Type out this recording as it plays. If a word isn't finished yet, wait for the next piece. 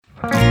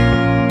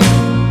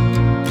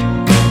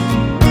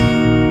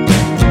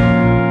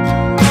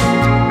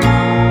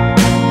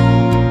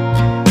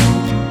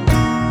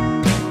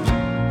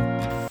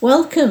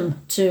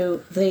Welcome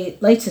to the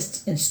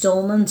latest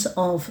instalment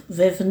of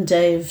Viv and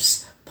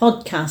Dave's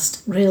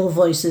podcast, Real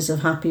Voices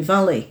of Happy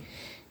Valley.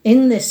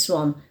 In this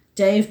one,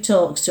 Dave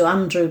talks to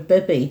Andrew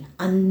Bibby,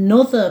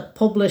 another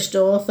published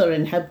author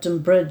in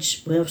Hebden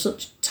Bridge. We have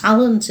such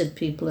talented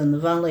people in the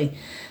valley.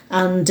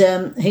 And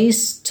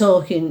he's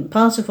talking,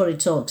 part of what he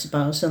talks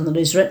about and that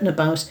he's written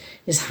about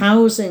is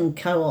housing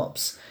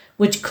co-ops,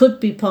 which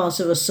could be part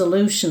of a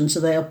solution to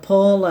the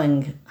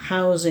appalling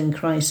housing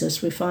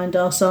crisis we find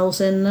ourselves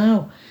in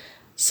now.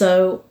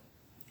 So,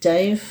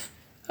 Dave?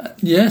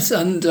 Yes,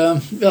 and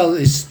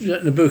he's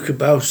written a book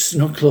about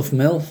Snuckclough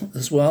Mill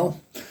as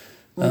well.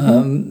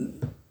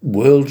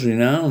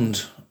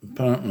 World-renowned,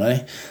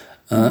 apparently,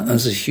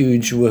 as a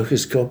huge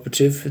workers'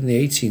 cooperative in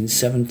the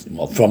 1870s,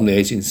 well, from the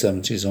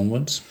 1870s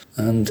onwards,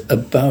 and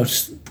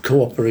about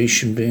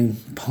cooperation being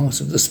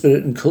part of the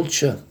spirit and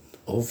culture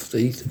of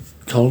the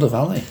Calder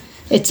Valley.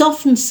 It's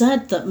often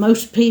said that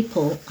most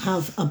people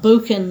have a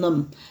book in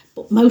them,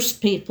 but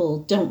most people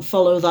don't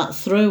follow that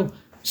through.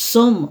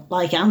 Some,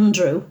 like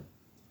Andrew,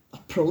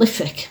 are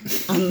prolific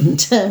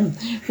and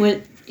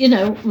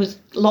with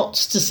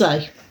lots to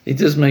say. He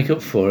does make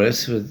up for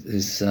it with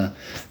his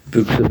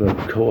books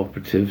about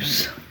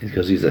cooperatives,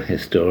 because he's a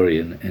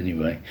historian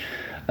anyway.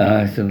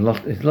 He's done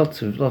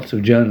lots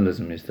of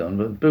journalism he's done,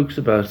 but books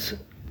about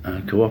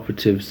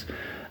cooperatives,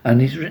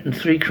 and he's written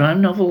 3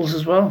 crime novels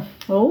as well.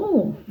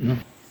 Oh. Yeah.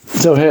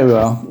 So here we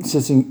are,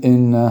 sitting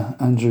in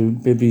Andrew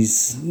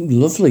Bibby's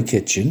lovely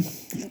kitchen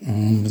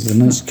with a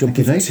nice cup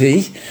of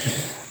tea.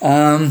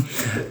 Come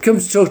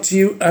to talk to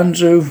you,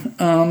 Andrew.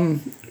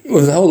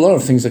 There's a whole lot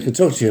of things I could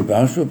talk to you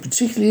about, but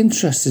particularly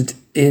interested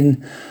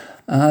in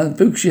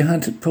books you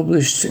had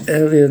published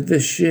earlier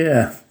this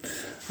year.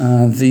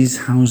 These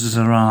Houses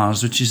Are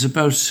Ours, which is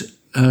about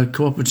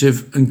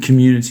cooperative and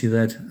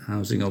community-led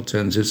housing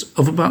alternatives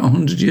of about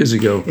 100 years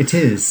ago. It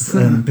is,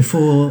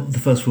 before the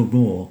First World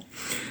War.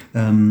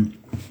 And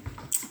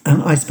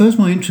I suppose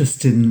my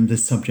interest in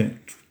this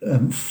subject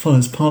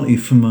follows partly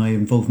from my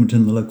involvement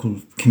in the local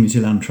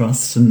community land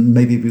trusts, and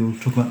maybe we'll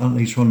talk about that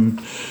later on,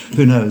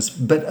 who knows.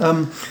 But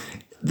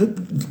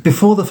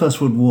before the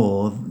First World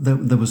War,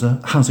 there was a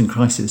housing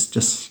crisis,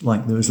 just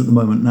like there is at the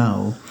moment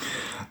now.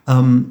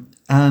 And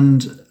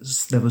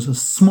there was a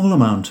small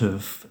amount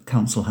of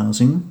council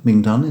housing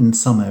being done in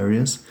some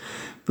areas,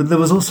 but there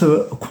was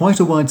also quite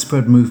a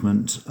widespread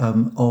movement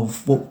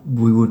of what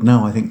we would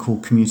now, I think, call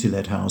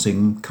community-led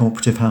housing,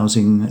 cooperative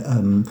housing,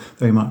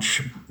 very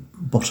much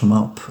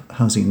bottom-up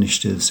housing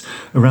initiatives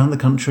around the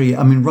country.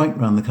 I mean, right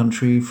around the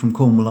country, from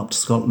Cornwall up to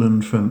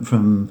Scotland,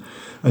 from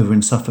over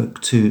in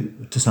Suffolk to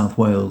South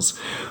Wales,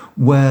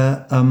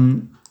 where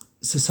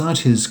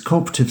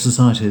cooperative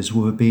societies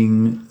were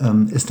being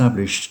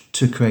established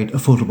to create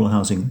affordable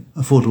housing,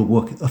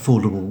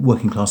 affordable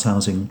working-class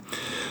housing,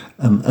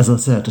 as I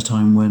say, at a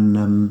time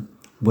when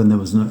there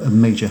was a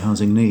major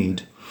housing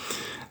need.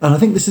 And I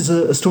think this is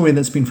a story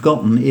that's been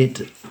forgotten.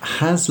 It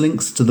has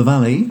links to the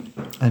valley.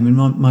 I mean,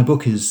 my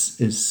book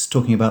is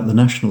talking about the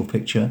national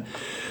picture,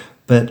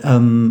 but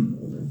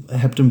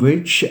Hebden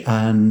Bridge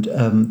and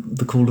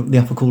the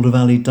Upper Calder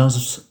Valley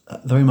does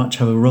very much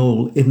have a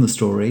role in the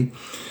story.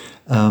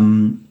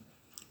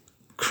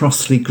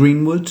 Crossley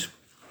Greenwood,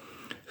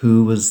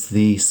 who was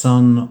the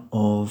son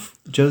of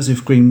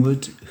Joseph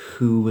Greenwood,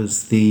 who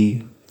was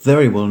the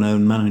very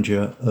well-known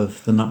manager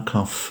of the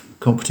Snuckclough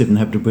cooperative in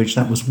Hebden Bridge.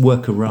 That was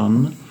worker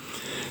run.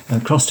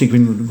 Crossley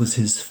Greenwood was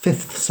his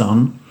 5th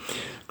son.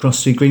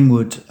 Crossley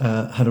Greenwood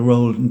had a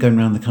role in going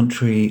around the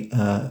country,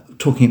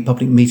 talking at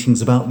public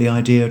meetings about the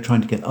idea,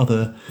 trying to get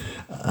other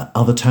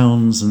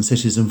towns and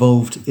cities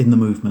involved in the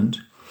movement.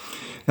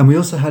 And we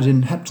also had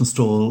in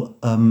Heptonstall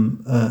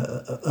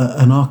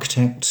an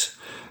architect,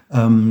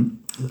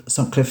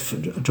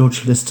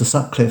 George Lister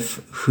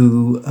Sutcliffe,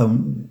 who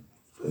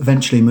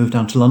eventually moved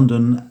down to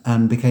London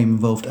and became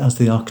involved as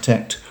the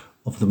architect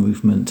of the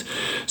movement.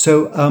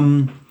 So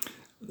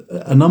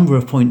a number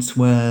of points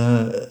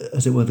where,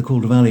 as it were, the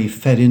Calder Valley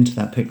fed into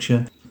that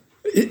picture.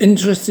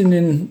 Interesting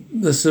in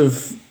the sort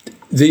of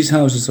These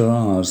Houses Are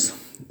Ours,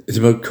 it's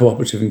about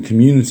cooperative and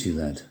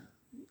community-led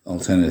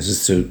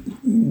alternatives to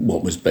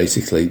what was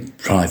basically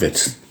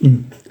private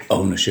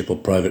ownership or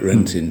private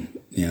renting,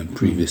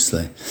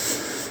 previously.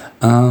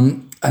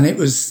 And it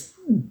was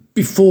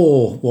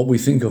before what we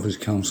think of as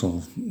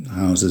council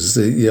houses.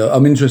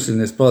 I'm interested in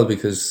this partly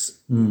because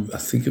I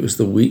think it was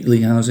the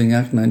Wheatley Housing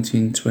Act,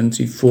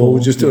 1924,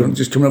 just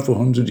coming up for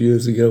 100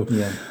 years ago.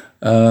 Yeah.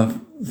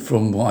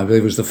 From what I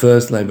believe was the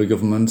first Labour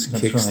government,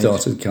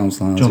 kick-started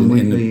council housing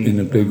Wheatley, in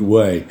a big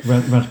way.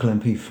 Radical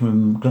MP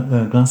from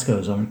Glasgow,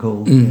 as I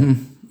recall.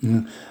 Mm-hmm.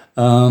 Yeah.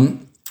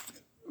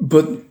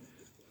 But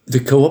the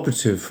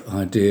cooperative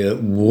idea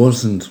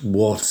wasn't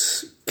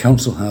what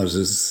council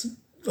houses,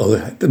 or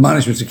the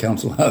management of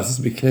council houses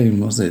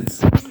became, was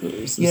it?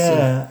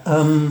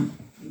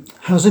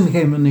 Housing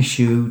became an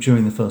issue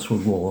during the First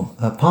World War,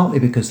 partly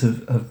because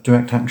of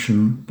direct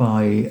action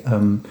by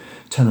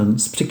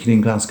tenants, particularly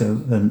in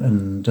Glasgow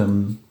and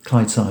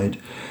Clydeside,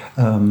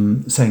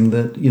 saying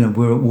that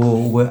we're at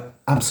war, we're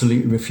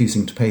absolutely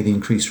refusing to pay the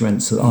increased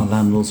rents that our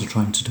landlords are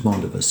trying to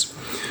demand of us.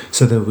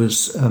 So there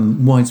was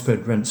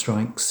widespread rent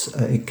strikes.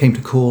 It came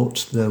to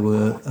court. There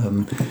were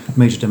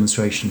major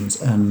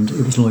demonstrations, and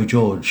it was Lloyd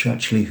George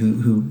actually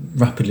who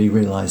rapidly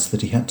realised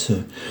that he had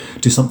to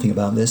do something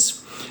about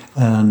this,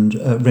 and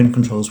rent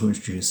controls were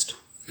introduced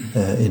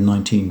in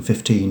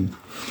 1915.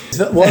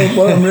 What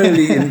I'm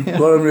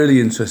really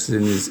interested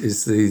in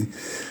is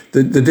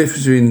the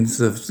difference between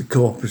the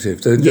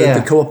cooperative,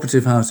 the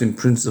cooperative housing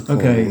principles.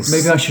 Okay,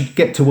 maybe I should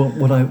get to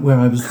where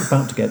I was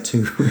about to get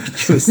to,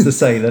 which was to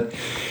say that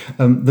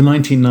the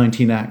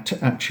 1919 Act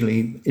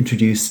actually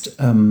introduced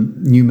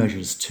new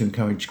measures to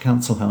encourage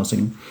council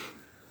housing,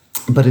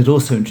 but it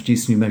also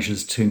introduced new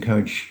measures to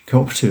encourage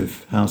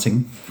cooperative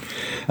housing.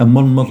 And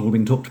one model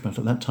being talked about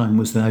at that time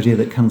was the idea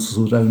that councils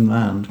would own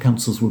land,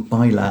 councils would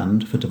buy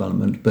land for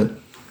development, but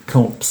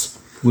co-ops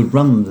would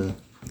run the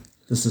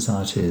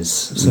societies.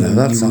 So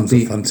that sounds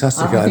a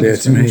fantastic idea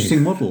to me. An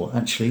interesting model,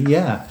 actually,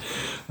 yeah.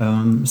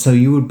 So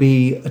you would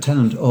be a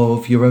tenant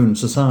of your own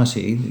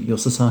society. Your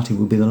society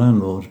would be the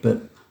landlord,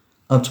 but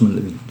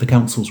ultimately the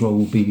council's role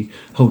will be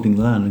holding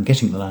the land and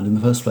getting the land in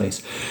the first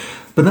place.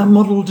 But that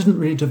model didn't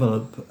really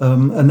develop,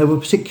 and there were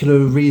particular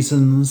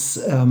reasons.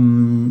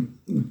 The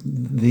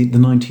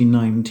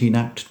 1919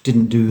 Act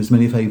didn't do as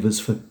many favours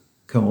for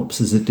co-ops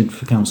as it did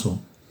for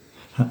council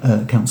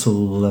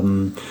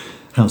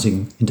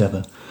housing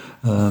endeavour.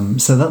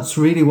 So that's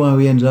really why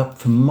we ended up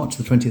for much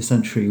of the 20th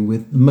century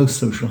with most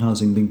social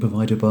housing being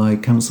provided by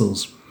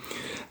councils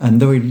and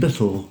very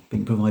little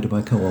being provided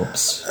by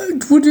co-ops.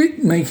 Would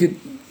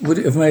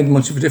it have made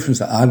much of a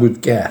difference? I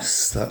would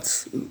guess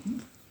that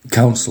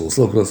councils,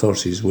 local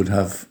authorities, would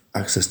have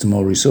access to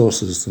more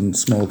resources than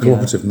small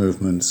cooperative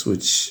movements,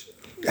 which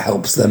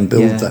helps them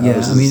build the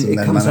houses. I mean,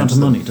 it comes down to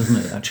money, doesn't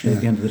it, actually,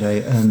 at the end of the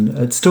day? And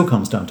it still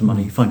comes down to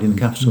money, finding the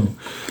capital.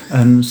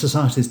 And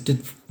societies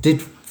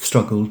did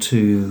struggle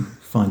to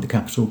find the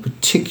capital,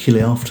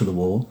 particularly after the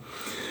war.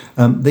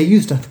 They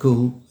used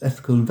ethical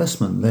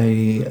investment.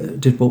 They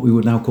did what we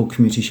would now call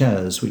community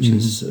shares, which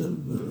is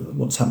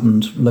what's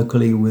happened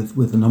locally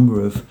with a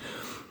number of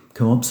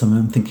co-ops.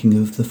 I'm thinking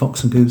of the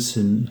Fox and Goose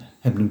in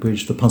Hebden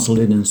Bridge, the Puzzle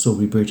Inn in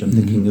Salisbury Bridge. I'm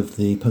thinking of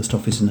the post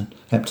office in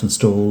Hepton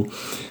Stall,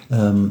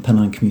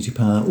 Pennines Community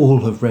Power.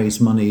 All have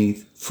raised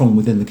money from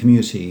within the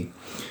community,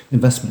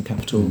 investment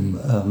capital,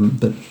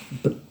 but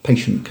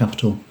patient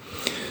capital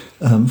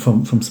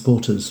from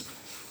supporters.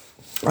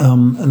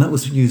 And that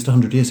was used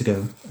 100 years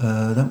ago.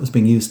 That was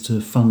being used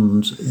to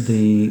fund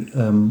the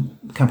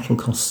capital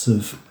costs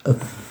of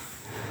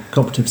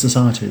cooperative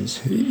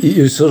societies.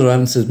 You sort of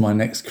answered my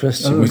next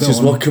question, which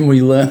is what can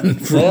we learn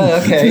from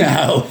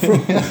now from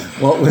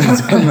what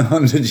was done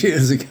 100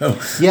 years ago?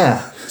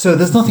 Yeah, so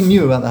there's nothing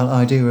new about that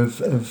idea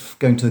of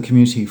going to the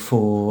community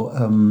for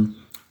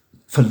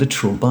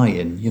literal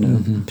buy-in,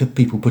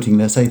 people putting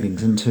their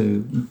savings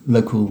into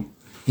local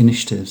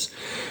initiatives.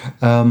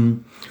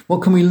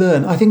 What can we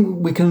learn? I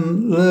think we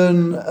can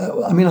learn.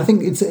 I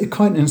think it's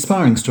quite an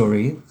inspiring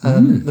story.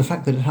 The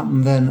fact that it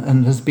happened then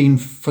and has been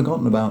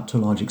forgotten about to a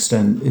large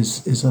extent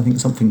is I think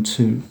something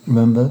to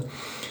remember.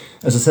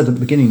 As I said at the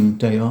beginning,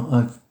 Dave,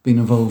 I've been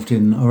involved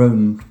in our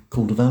own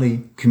Calder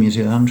Valley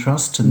Community Land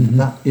Trust, and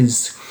that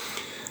is,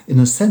 in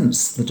a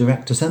sense, the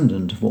direct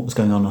descendant of what was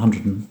going on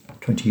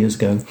 120 years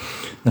ago.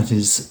 That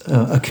is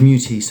a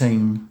community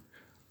saying,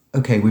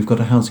 okay, we've got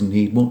a housing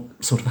need. What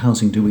sort of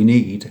housing do we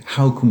need?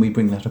 How can we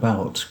bring that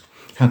about?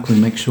 How can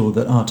we make sure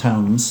that our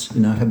towns,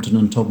 Hebden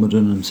and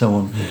Todmorden and so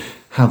on,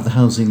 have the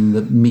housing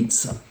that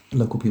meets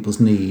local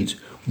people's need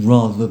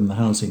rather than the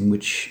housing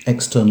which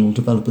external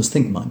developers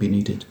think might be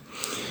needed?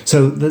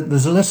 So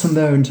there's a lesson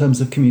there in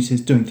terms of communities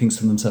doing things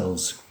for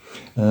themselves.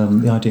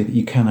 The idea that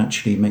you can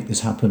actually make this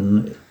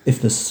happen if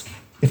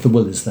the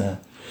will is there.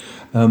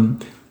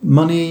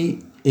 Money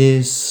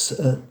is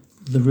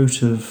the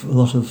root of a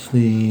lot of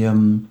the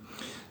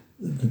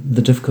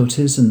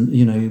difficulties, and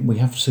we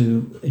have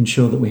to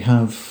ensure that we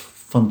have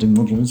funding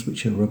models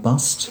which are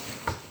robust.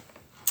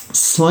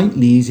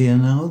 Slightly easier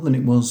now than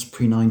it was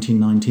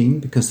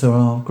pre-1919 because there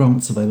are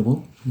grants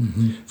available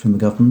from the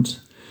government.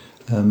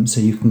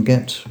 So you can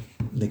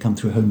they come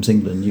through Homes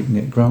England, you can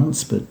get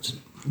grants, but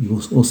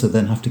you also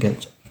then have to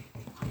get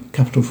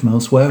capital from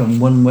elsewhere. And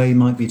one way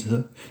might be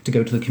to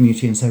go to the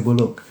community and say, well,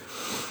 look,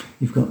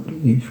 you've got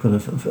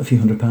a few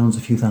 £100s,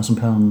 a few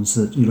 £1,000s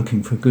that you're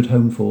looking for a good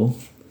home for.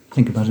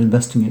 Think about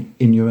investing it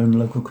in your own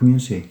local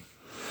community.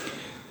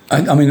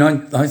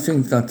 I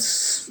think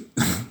that's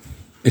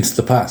it's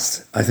the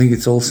past. I think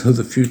it's also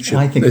the future.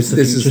 I think it's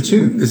the future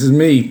too. This is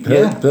me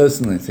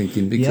personally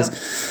thinking, because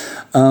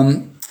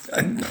the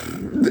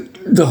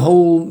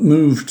whole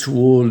move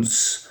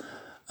towards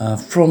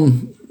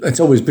from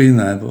it's always been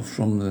there, but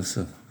from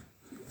the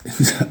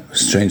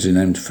strangely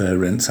named Fair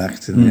Rents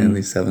Act in the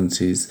early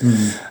 70s,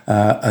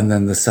 and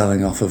then the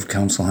selling off of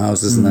council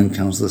houses and then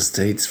council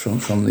estates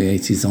from the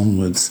 80s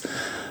onwards.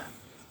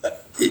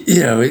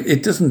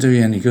 it doesn't do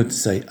you any good to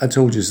say, I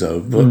told you so.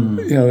 But,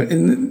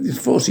 in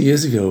 40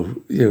 years ago,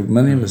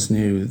 many of us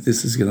knew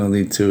this is going to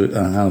lead to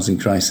a housing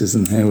crisis,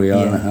 and here we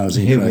are in a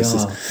housing crisis. Here we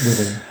are with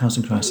a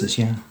housing crisis,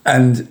 yeah.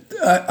 And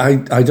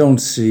I don't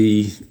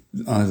see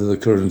either the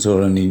current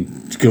or any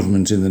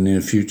government in the near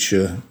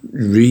future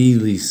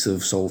really sort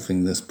of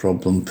solving this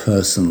problem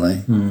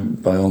personally.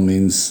 By all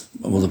means,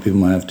 other people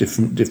might have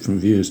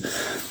different views.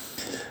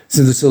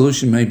 So the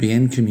solution may be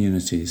in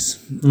communities.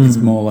 It's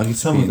more likely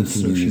to be in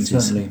communities.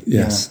 Certainly.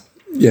 Yes.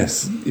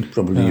 Yes,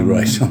 you're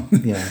right on.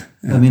 Yeah.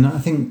 I mean, I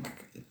think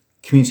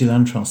community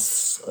land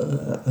trusts,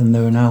 and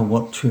there are now,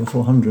 300 or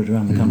 400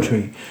 around the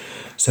country.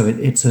 So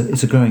it's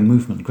a growing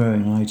movement,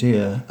 growing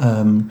idea.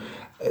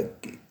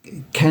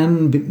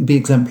 Can be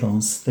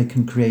exemplars. They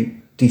can create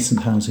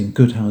decent housing,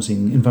 good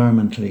housing,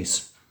 environmentally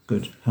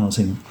good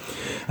housing.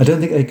 I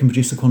don't think they can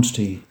produce the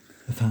quantity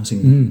of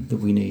housing that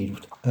we need,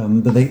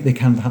 but they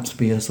can perhaps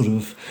be a sort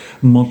of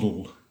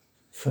model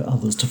for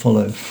others to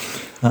follow.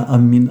 I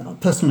mean,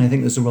 personally, I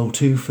think there's a role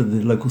too for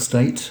the local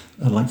state.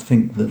 I'd like to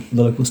think that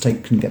the local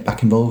state can get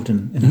back involved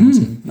in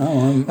housing.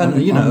 I'm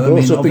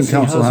brought up in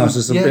council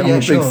houses. I'm a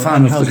big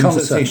fan of the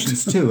concept.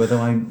 Associations too,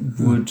 although I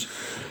would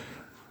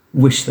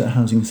wish that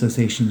housing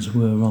associations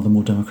were rather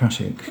more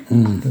democratic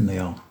than they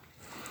are.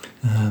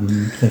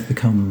 They've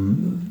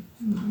become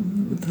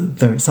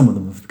some of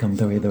them have become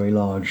very, very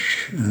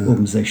large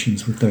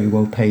organisations with very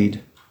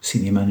well-paid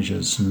senior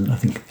managers, and I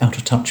think out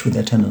of touch with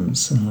their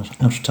tenants and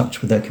out of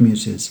touch with their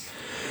communities.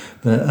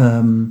 But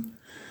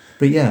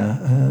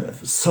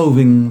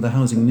solving the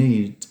housing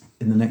need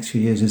in the next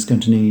few years is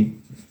going to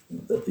need,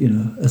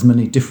 as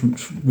many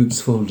different routes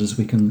forward as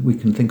we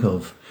can think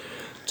of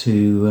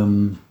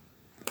to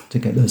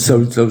get those.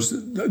 So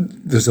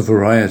there's a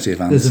variety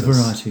of answers. There's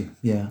a variety,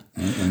 yeah.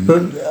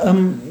 But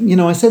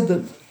I said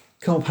that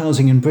co-op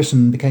housing in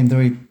Britain became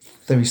very,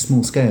 very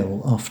small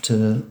scale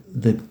after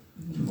the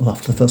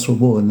First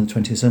World War in the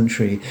 20th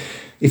century.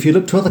 If you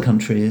look to other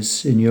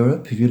countries in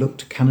Europe, if you look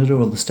to Canada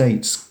or the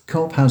States,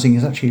 co-op housing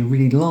is actually a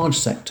really large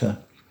sector.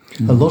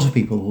 A lot of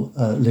people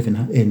live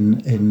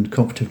in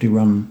cooperatively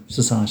run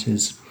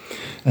societies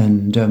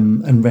and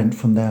rent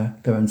from their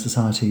own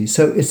society.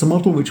 So it's a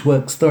model which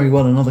works very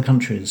well in other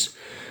countries,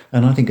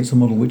 and I think it's a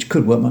model which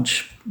could work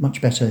much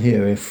better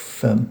here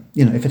if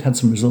it had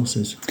some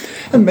resources.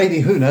 And maybe,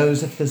 who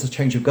knows, if there's a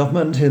change of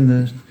government in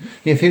the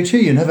near future,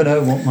 you never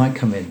know what might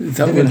come in.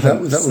 That would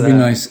be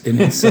nice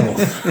in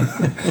itself.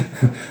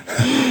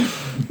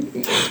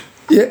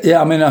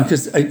 I mean,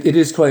 because it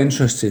is quite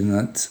interesting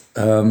that.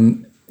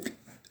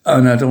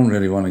 And I don't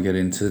really want to get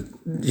into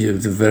the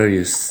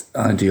various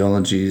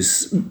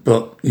ideologies,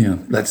 but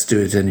let's do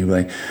it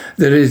anyway.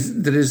 There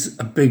is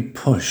a big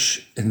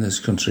push in this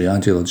country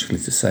ideologically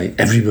to say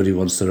everybody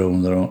wants to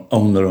own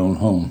their own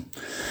home,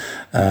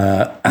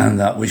 and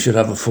that we should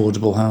have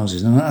affordable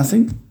houses. And I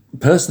think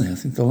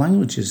the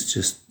language is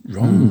just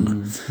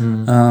wrong.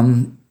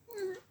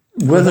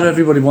 Whether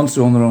everybody wants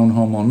to own their own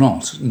home or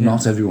not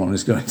everyone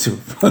is going to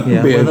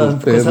be able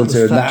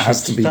to. That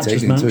has to be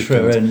taken into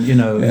account.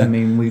 And I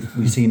mean,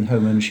 we've seen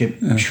home ownership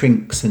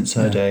shrink since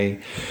her day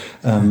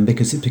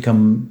because it's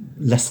become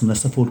less and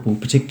less affordable,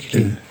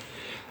 particularly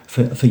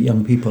for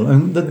young people.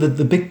 And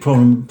the big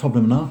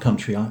problem in our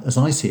country, as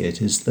I see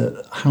it, is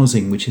that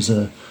housing, which is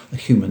a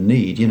human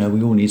need,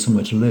 we all need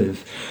somewhere to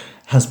live,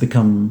 has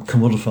become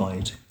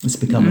commodified. It's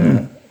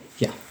become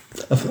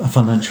a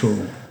financial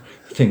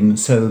thing.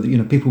 So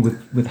people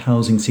with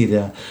housing see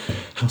their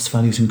house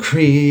values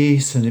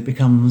increase, and it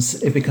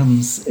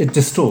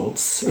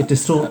distorts.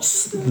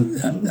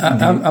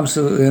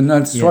 Absolutely, and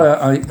that's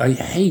why I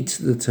hate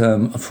the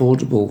term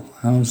affordable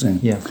housing.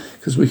 Yeah,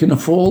 because we can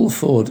all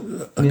afford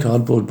a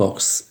cardboard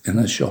box in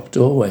a shop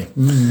doorway.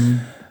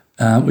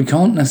 We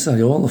can't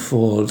necessarily all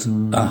afford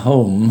a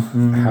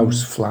home,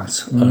 house,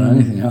 flat, or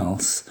anything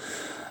else.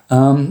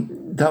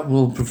 That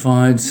will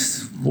provide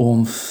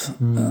warmth,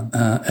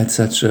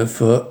 etc.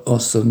 for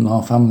us and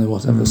our family,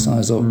 whatever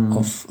size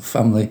of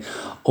family,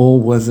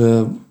 or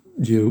whether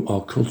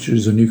our culture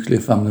is a nuclear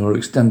family or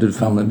extended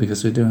family,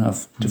 because we do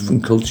have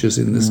different cultures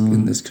in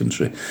this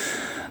country.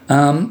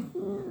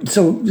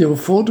 So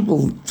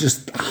affordable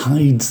just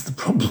hides the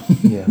problem,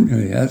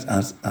 really,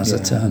 as a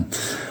term.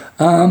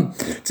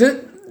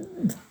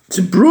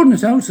 To broaden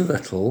it out a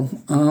little,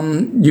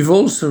 you've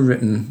also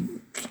written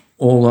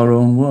All Our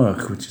Own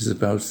Work, which is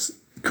about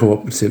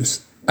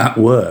cooperatives at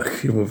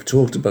work. We've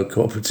talked about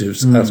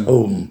cooperatives at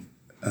home,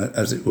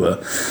 as it were.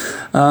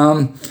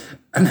 And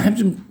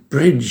Hebden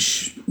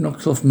Bridge,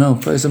 Knockclough Mill,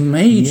 plays a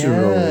major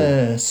role.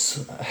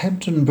 Yes,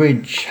 Hebden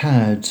Bridge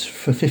had,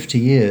 for 50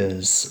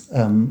 years,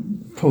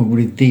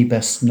 probably the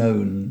best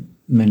known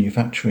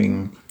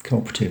manufacturing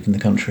cooperative in the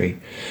country.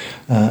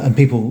 And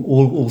people,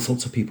 all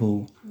sorts of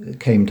people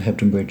came to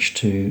Hebden Bridge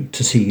to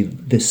see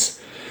this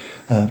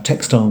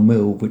textile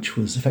mill, which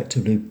was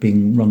effectively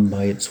being run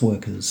by its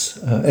workers.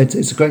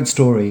 It's a great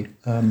story.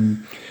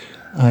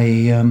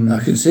 I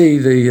can see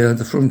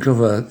the front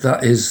cover.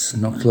 That is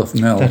Knockclough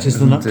Mill. That is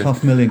the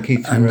Knockclough Mill in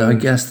Keighley and Road. I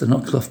guess the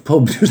Knockclough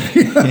pub.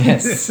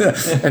 Yes.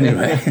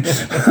 Anyway,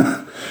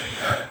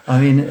 I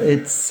mean,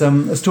 it's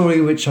a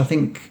story which I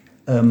think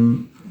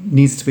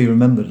needs to be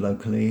remembered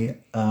locally.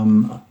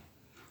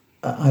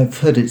 I've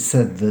heard it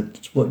said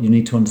that what you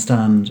need to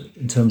understand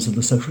in terms of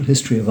the social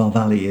history of our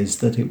valley is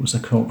that it was a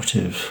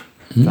cooperative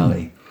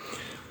valley.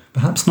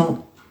 Perhaps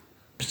not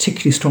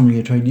particularly strongly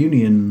a trade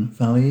union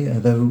valley,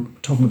 although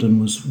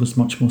Todmorden was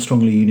much more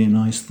strongly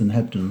unionised than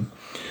Hebden.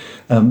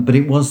 But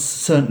it was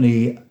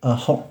certainly a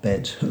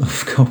hotbed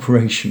of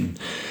cooperation.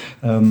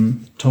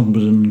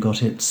 Todmorden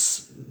got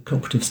its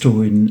cooperative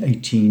store in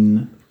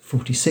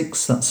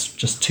 1846. That's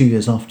just 2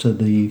 years after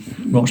the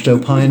Rochdale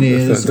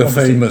Pioneers. The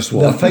famous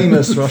one. The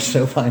famous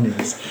Rochdale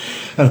Pioneers.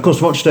 And of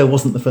course, Rochdale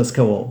wasn't the first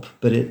co-op,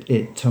 but it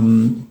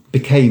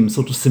became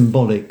sort of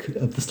symbolic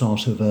of the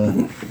start of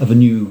a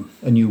new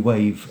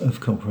wave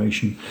of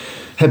cooperation.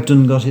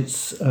 Hebden got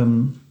its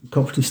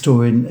cooperative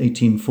store in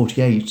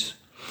 1848.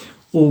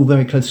 All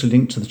very closely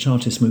linked to the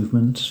Chartist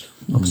movement,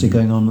 obviously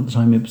going on at the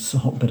time. It was a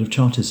hotbed of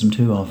Chartism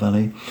too, our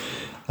valley.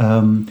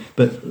 Okay,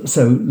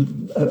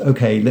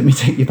 let me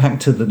take you back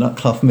to the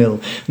Nutclough Mill.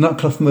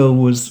 Nutclough Mill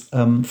was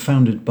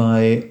founded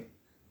by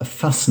a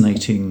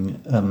fascinating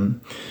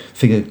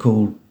figure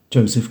called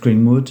Joseph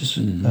Greenwood,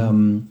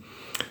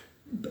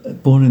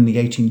 born in the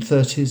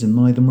 1830s in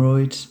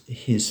Mytholmroyd.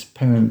 His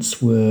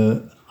parents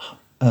were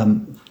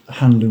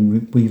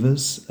handloom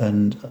weavers,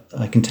 and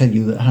I can tell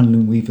you that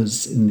handloom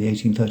weavers in the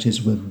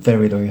 1830s were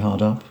very, very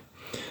hard up.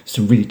 It's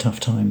a really tough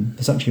time.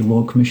 There's actually a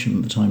Royal Commission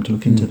at the time to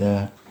look into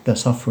their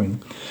suffering.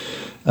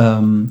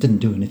 Didn't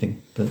do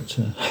anything, but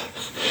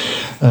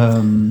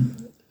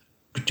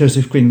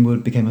Joseph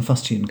Greenwood became a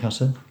fustian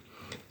cutter.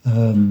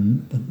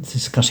 This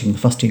is cutting the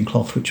fustian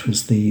cloth, which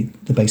was the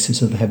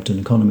basis of the Hebden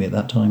economy at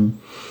that time.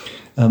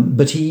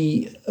 But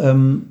he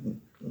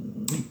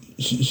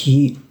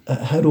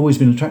had always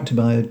been attracted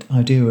by the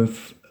idea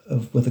of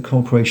whether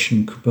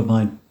cooperation could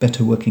provide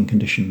better working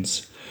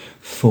conditions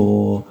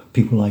for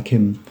people like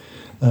him.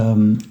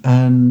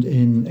 And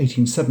in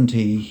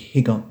 1870,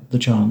 he got the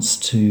chance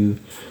to,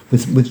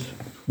 with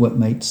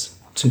workmates,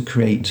 to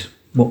create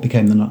what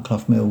became the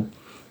Nutclough Mill.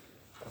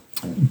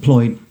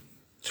 Employed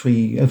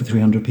over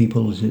 300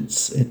 people at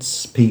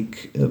its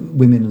peak,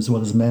 women as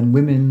well as men.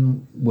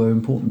 Women were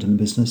important in the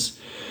business.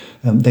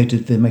 They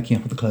did the making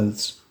up of the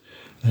clothes.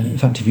 In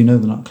fact, if you know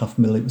the Nutclough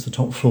Mill, it was the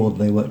top floor that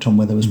they worked on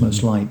where there was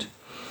most light.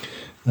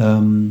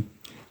 And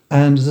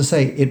as I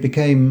say, it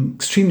became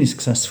extremely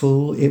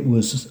successful. It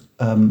was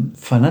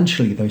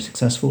financially very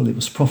successful. It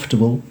was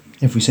profitable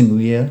every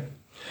single year,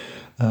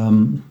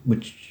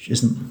 which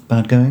isn't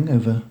bad going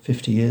over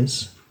 50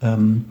 years.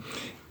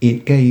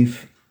 It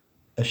gave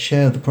a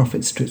share of the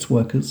profits to its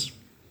workers.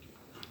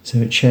 So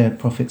it shared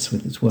profits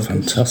with its workers.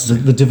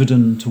 Fantastic. The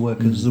dividend to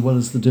workers as well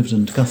as the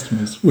dividend to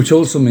customers. Which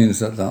also means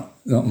that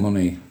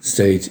money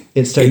stayed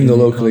in the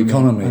local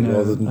economy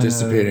rather than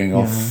disappearing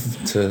off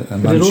to a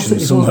mansion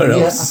somewhere else.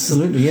 Yeah,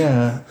 absolutely,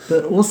 yeah.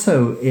 But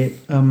also it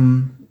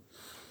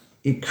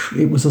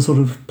was a sort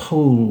of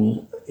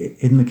pole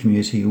in the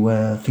community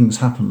where things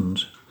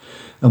happened.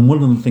 And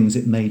one of the things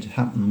it made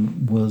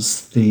happen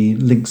was the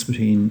links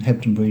between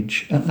Hebden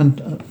Bridge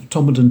and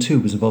Todmorden too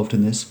was involved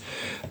in this,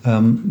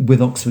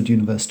 with Oxford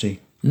University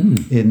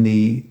in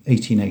the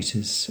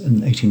 1880s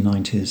and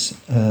 1890s.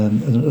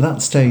 And at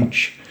that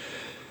stage,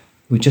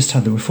 we just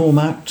had the Reform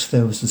Act.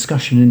 There was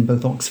discussion in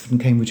both Oxford and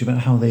Cambridge about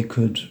how they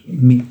could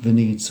meet the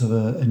needs of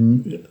a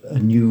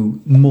new,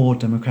 more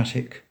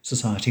democratic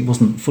society. It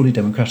wasn't fully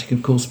democratic,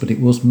 of course, but it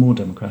was more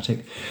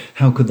democratic.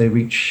 How could they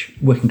reach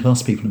working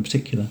class people in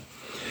particular?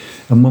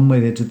 And one way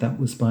they did that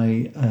was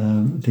by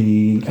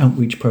the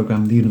outreach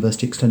programme, the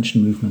University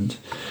Extension Movement.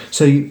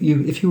 So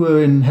if you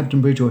were in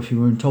Hebden Bridge or if you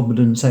were in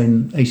Todmorden, say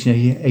in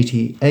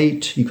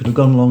 1888, you could have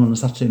gone along on a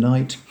Saturday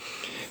night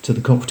to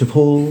the Cooperative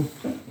Hall,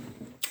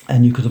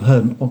 and you could have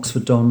heard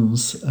Oxford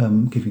Dons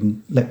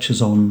giving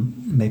lectures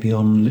maybe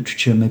on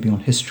literature, maybe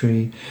on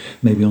history,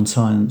 maybe on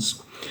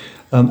science.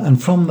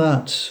 And from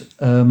that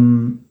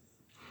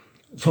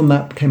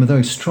came a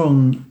very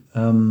strong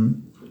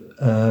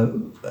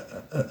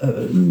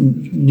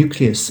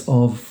nucleus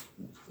of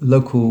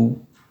local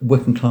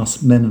working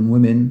class men and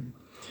women,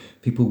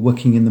 people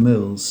working in the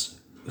mills,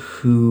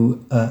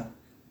 who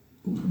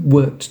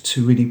worked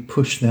to really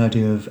push the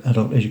idea of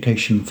adult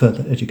education,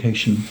 further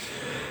education.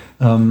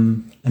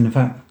 And in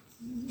fact,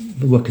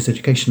 the Workers'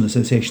 Education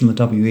Association, the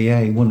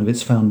WEA, one of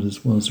its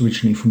founders was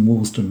originally from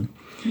Walsden,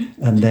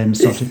 and then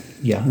started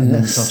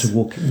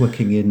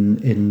working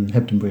in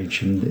Hebden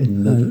Bridge and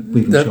in the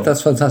weaving shop.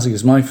 That's fantastic.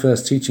 It's my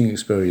first teaching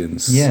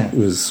experience.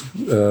 Was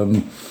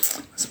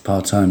as a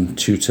part-time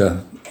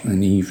tutor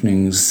in the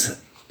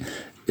evenings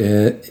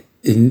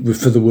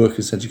for the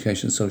Workers'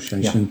 Education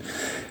Association. Yeah.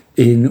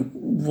 In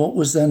what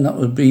was then, that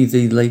would be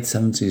the late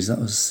 70s.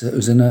 It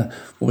was in what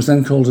was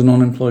then called an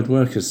unemployed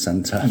workers'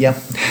 centre. Yeah.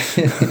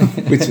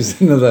 Which is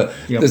another,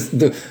 yep.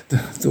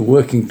 The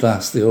working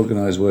class, the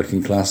organised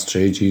working class,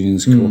 trade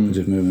unions,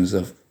 cooperative movements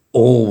have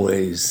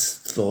always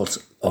thought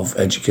of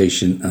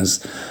education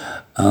as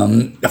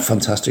a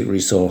fantastic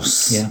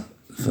resource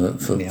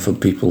for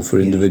people, for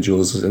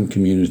individuals and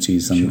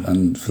communities,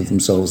 and for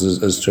themselves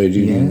as trade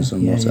unions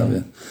and what have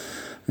you.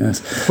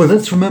 Yes. Well,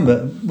 let's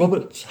remember,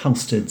 Robert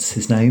Halstead's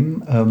his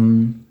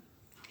name.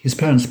 His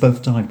parents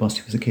both died whilst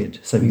he was a kid,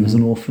 so he was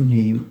an orphan.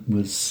 He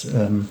was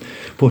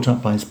brought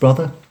up by his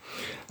brother.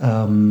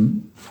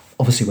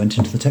 Obviously went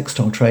into the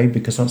textile trade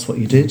because that's what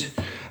you did,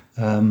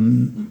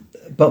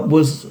 but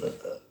was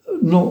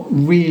not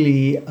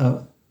really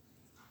at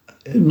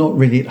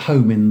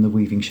home in the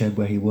weaving shed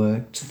where he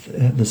worked.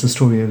 There's a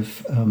story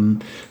of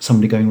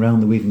somebody going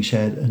around the weaving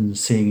shed and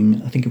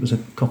seeing, I think it was a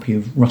copy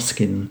of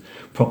Ruskin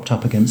propped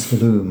up against the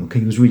loom.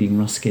 He was reading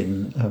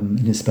Ruskin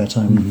in his spare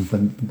time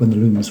when the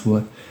looms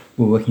were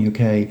working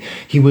okay.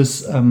 He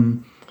was,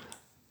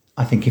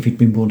 I think if he'd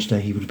been born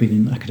today, he would have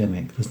been an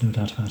academic, there's no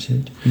doubt about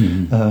it.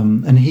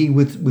 And he,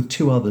 with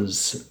two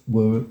others,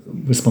 were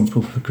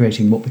responsible for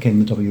creating what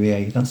became the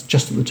WEA. That's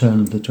just at the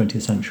turn of the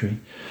 20th century.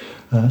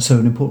 So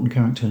an important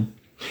character.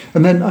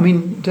 And then, I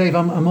mean, Dave,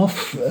 I'm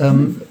off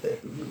at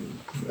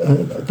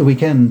the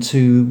weekend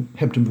to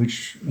Hebden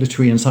Bridge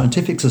Literary and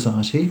Scientific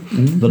Society,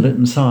 the Lit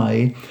and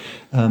Sci.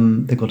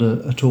 They've got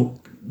a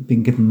talk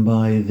being given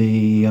by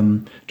the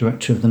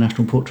director of the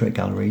National Portrait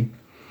Gallery,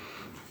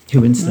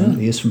 who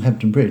incidentally is from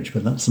Hebden Bridge,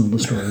 but that's another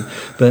story.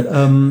 But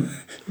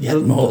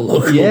more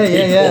local people.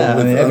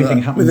 I mean,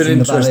 everything happens with an in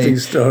interesting the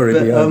story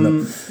behind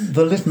them.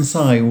 The Lit and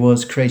Sci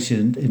was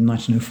created in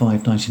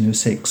 1905,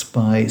 1906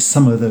 by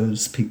some of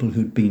those people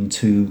who'd been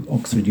to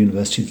Oxford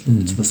University to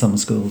the summer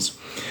schools.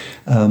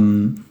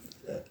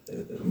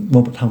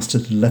 Robert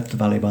Halstead had left the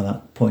Valley by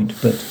that point,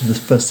 but the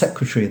first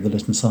secretary of the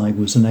Lit and Sci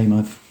was a name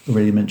I've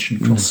already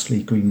mentioned,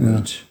 Crossley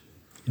Greenwood.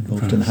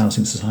 Involved in the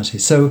Housing Society.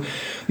 So,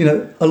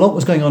 a lot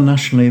was going on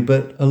nationally,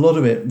 but a lot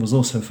of it was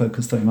also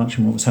focused very much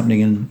on what was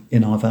happening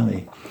in our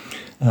valley.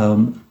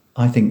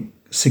 I think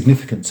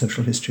significant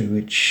social history,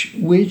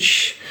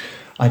 which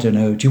I don't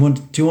know. Do you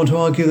want to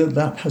argue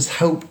that has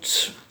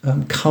helped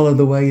colour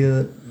the way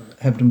that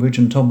Hebden Bridge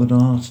and Todmorden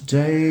are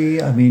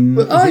today? I mean,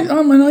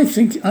 I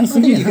think it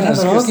you could have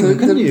has. an argument,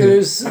 couldn't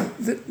you?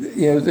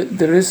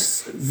 There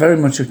is very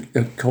much a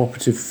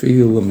cooperative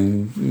feel. I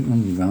mean,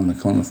 only around the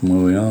corner from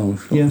where we are,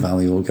 we've got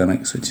Valley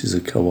Organics, which is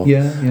a co-op.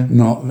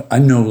 I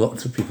know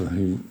lots of people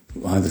who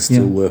either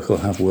still work or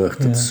have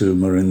worked at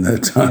Suma in their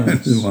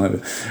time.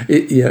 Yes.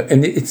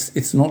 And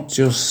it's not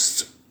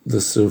just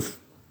the sort of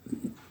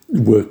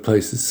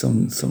workplaces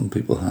some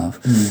people have.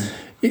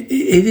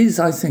 It is.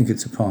 I think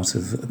it's a part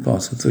of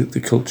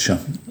the culture.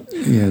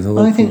 Yeah, the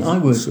local I think I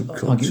would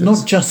argue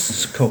not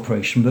just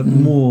cooperation, but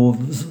more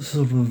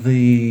sort of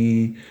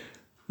the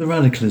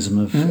radicalism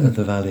of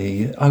the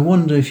valley. I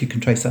wonder if you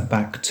can trace that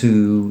back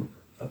to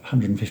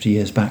 150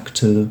 years back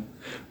to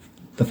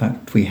the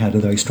fact we had a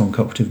very strong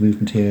cooperative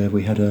movement here.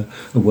 We had a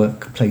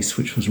workplace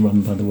which was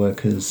run by the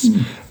workers,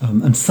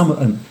 and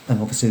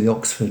obviously the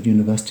Oxford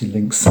University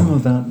links. Some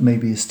of that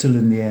maybe is still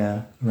in the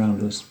air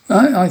around us.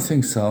 I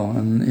think so,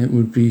 and it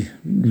would be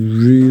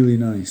really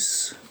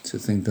nice to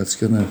think that's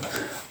going to.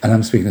 And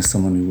I'm speaking as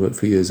someone who worked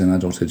for years in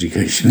adult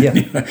education,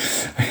 anyway,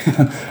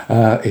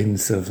 in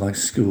sort of like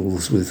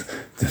schools with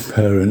the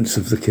parents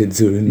of the kids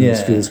who are in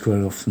those schools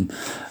quite often.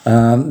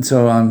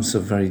 So I'm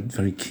sort of very,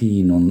 very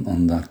keen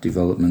on that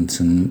development,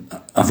 and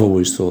I've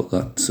always thought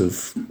that sort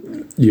of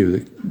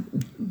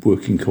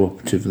working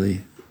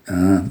cooperatively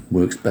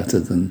works better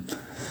than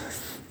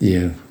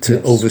to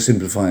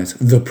oversimplify it,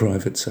 the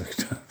private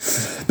sector.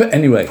 But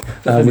anyway,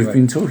 we've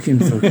been talking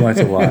for quite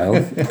a while.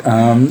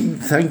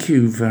 Thank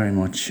you very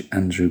much,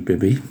 Andrew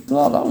Bibby.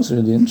 Well, that was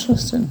really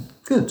interesting.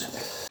 Good.